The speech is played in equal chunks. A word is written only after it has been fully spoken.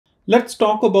Let's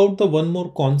talk about the one more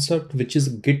concept, which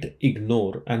is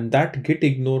gitignore, and that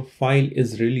gitignore file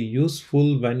is really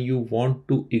useful when you want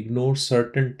to ignore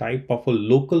certain type of a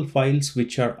local files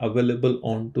which are available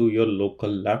onto your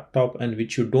local laptop and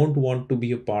which you don't want to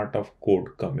be a part of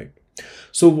code commit.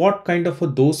 So what kind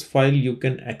of those file you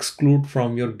can exclude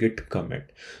from your git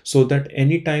commit, so that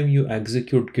anytime you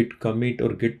execute git commit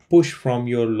or git push from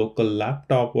your local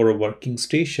laptop or a working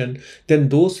station, then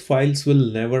those files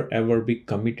will never ever be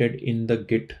committed in the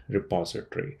git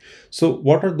repository. So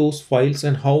what are those files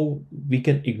and how we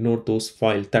can ignore those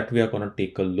files, that we are going to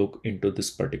take a look into this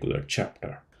particular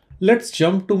chapter. Let's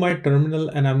jump to my terminal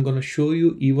and I'm going to show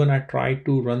you, even I try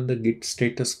to run the git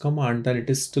status command, then it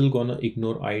is still going to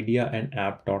ignore idea and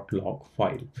app.log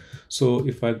file. So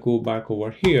if I go back over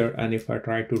here and if I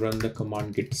try to run the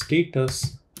command git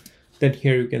status, then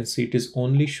here you can see it is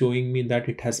only showing me that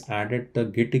it has added the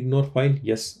gitignore file.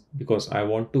 Yes, because I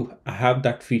want to have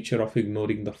that feature of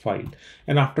ignoring the file.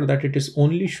 And after that, it is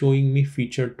only showing me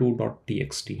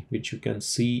feature2.txt, which you can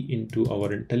see into our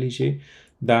IntelliJ,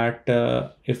 that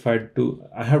if I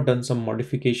have done some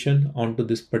modification onto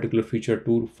this particular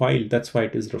feature2 file. That's why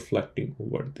it is reflecting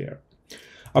over there.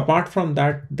 Apart from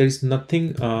that, there is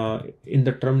nothing in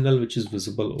the terminal which is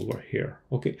visible over here.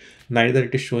 Okay, neither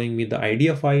it is showing me the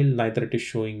idea file, neither it is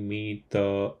showing me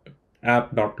the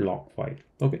app.log file.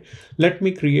 Okay, let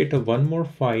me create one more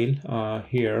file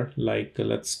here. Like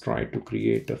let's try to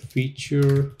create a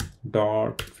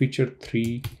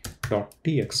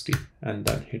feature3.txt and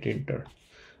then hit enter.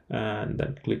 And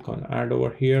then click on add over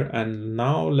here. And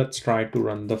now let's try to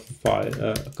run the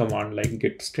file command like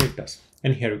git status.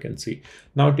 And here you can see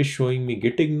now it is showing me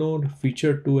gitignore,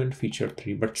 feature2 and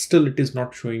feature3, but still it is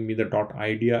not showing me the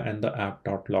 .idea and the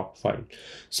app.log file.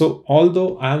 So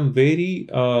although I'm very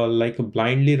like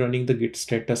blindly running the git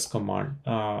status command,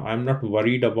 I'm not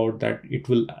worried about that it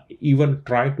will even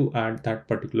try to add that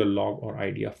particular log or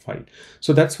idea file.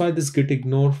 So that's why this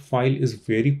gitignore file is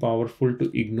very powerful to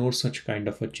ignore such kind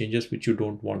of changes which you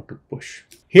don't want to push.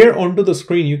 Here onto the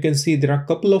screen, you can see there are a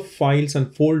couple of files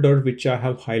and folders which I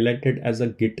have highlighted as a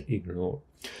gitignore.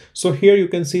 So here you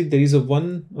can see there is a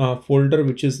one folder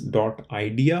which is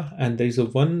 .idea and there is a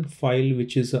one file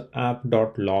which is a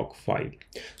app.log file.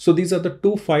 So these are the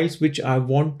two files which I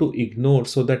want to ignore,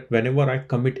 so that whenever I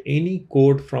commit any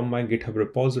code from my GitHub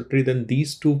repository, then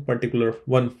these two particular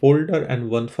one folder and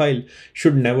one file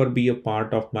should never be a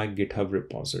part of my GitHub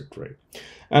repository.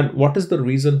 And what is the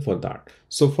reason for that?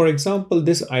 So for example,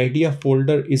 this idea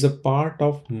folder is a part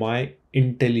of my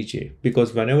IntelliJ,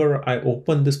 because whenever I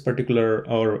open this particular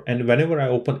whenever I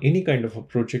open any kind of a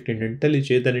project in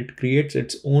IntelliJ, then it creates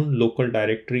its own local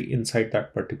directory inside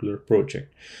that particular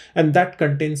project. And that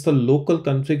contains the local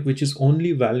config, which is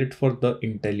only valid for the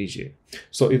IntelliJ.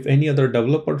 So if any other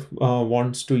developer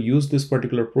wants to use this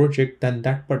particular project, then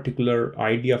that particular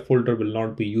idea folder will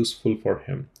not be useful for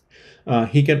him.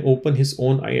 He can open his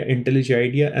own IntelliJ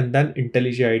idea and then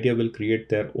IntelliJ idea will create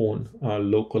their own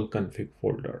local config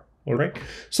folder. All right.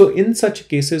 So in such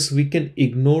cases, we can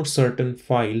ignore certain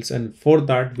files, and for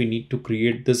that we need to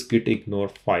create this gitignore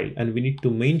file and we need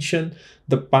to mention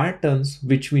the patterns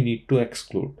which we need to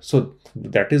exclude. So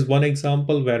that is one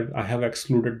example where I have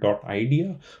excluded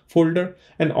 .idea folder,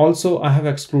 and also I have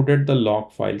excluded the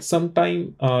log file.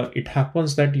 Sometime it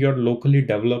happens that you're locally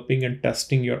developing and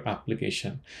testing your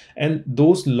application, and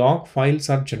those log files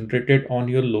are generated on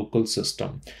your local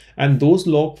system, and those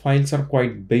log files are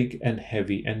quite big and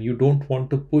heavy, and you don't want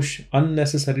to push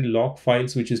unnecessary log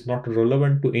files which is not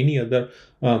relevant to any other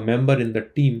member in the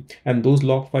team, and those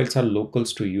log files are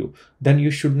locals to you. Then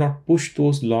you should not push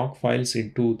those log files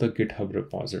into the GitHub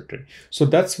repository. So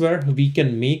that's where we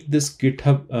can make this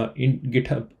GitHub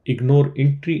ignore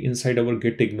entry inside our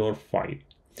gitignore file.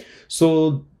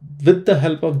 So with the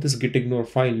help of this gitignore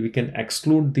file, we can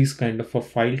exclude these kind of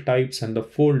file types and the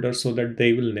folders so that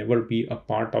they will never be a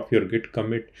part of your git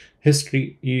commit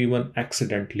history, even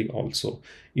accidentally also.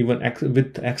 Even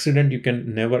with accident, you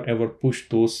can never ever push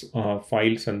those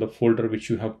files and the folder which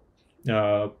you have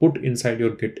put inside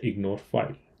your gitignore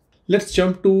file. Let's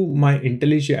jump to my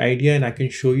IntelliJ idea and I can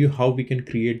show you how we can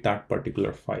create that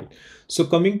particular file. So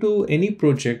coming to any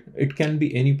project, it can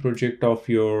be any project of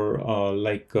your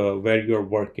where you're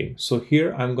working. So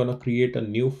here I'm going to create a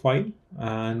new file,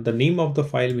 and the name of the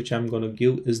file which I'm going to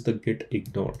give is the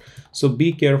gitignore. So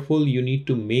be careful, you need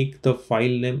to make the file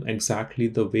name exactly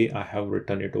the way I have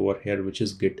written it over here, which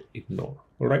is gitignore.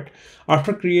 All right.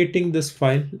 After creating this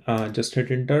file, just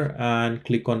hit enter and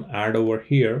click on add over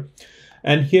here.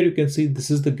 And here you can see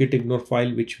this is the gitignore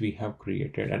file which we have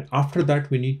created. And after that,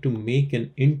 we need to make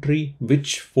an entry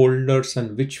which folders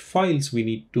and which files we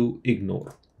need to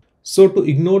ignore. So to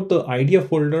ignore the idea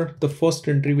folder, the first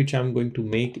entry which I'm going to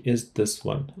make is this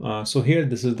one. So here,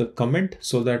 this is the comment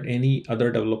so that any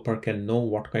other developer can know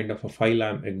what kind of a file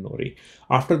I'm ignoring.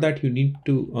 After that, you need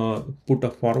to put a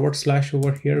forward slash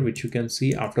over here, which you can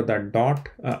see after that dot,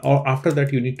 or after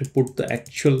that, you need to put the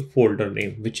actual folder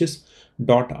name, which is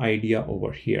 .idea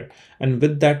over here. And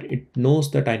with that, it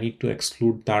knows that I need to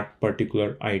exclude that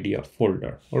particular idea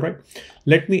folder. All right,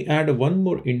 let me add one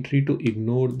more entry to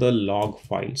ignore the log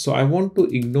file. So I want to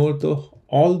ignore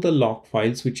all the log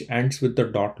files which ends with the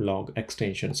 .log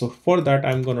extension. So for that,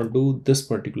 I'm going to do this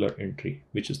particular entry,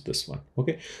 which is this one.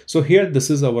 Okay, so here, this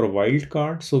is our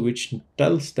wildcard, so which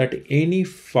tells that any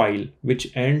file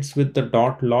which ends with the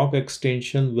 .log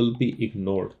extension will be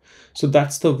ignored. So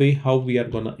that's the way how we are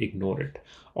going to ignore it.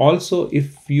 Also,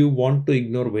 if you want to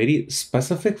ignore very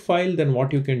specific file, then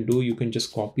what you can do, you can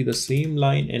just copy the same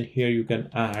line, and here you can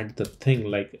add the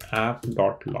thing like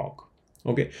app.log.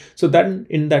 Okay, so then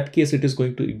in that case, it is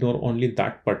going to ignore only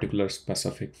that particular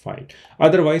specific file.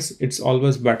 Otherwise, it's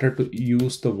always better to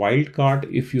use the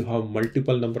wildcard if you have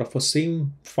multiple number of a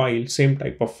same file, same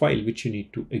type of file, which you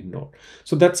need to ignore.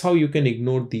 So that's how you can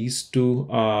ignore these two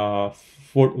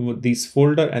for this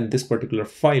folder and this particular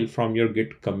file from your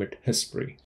git commit history.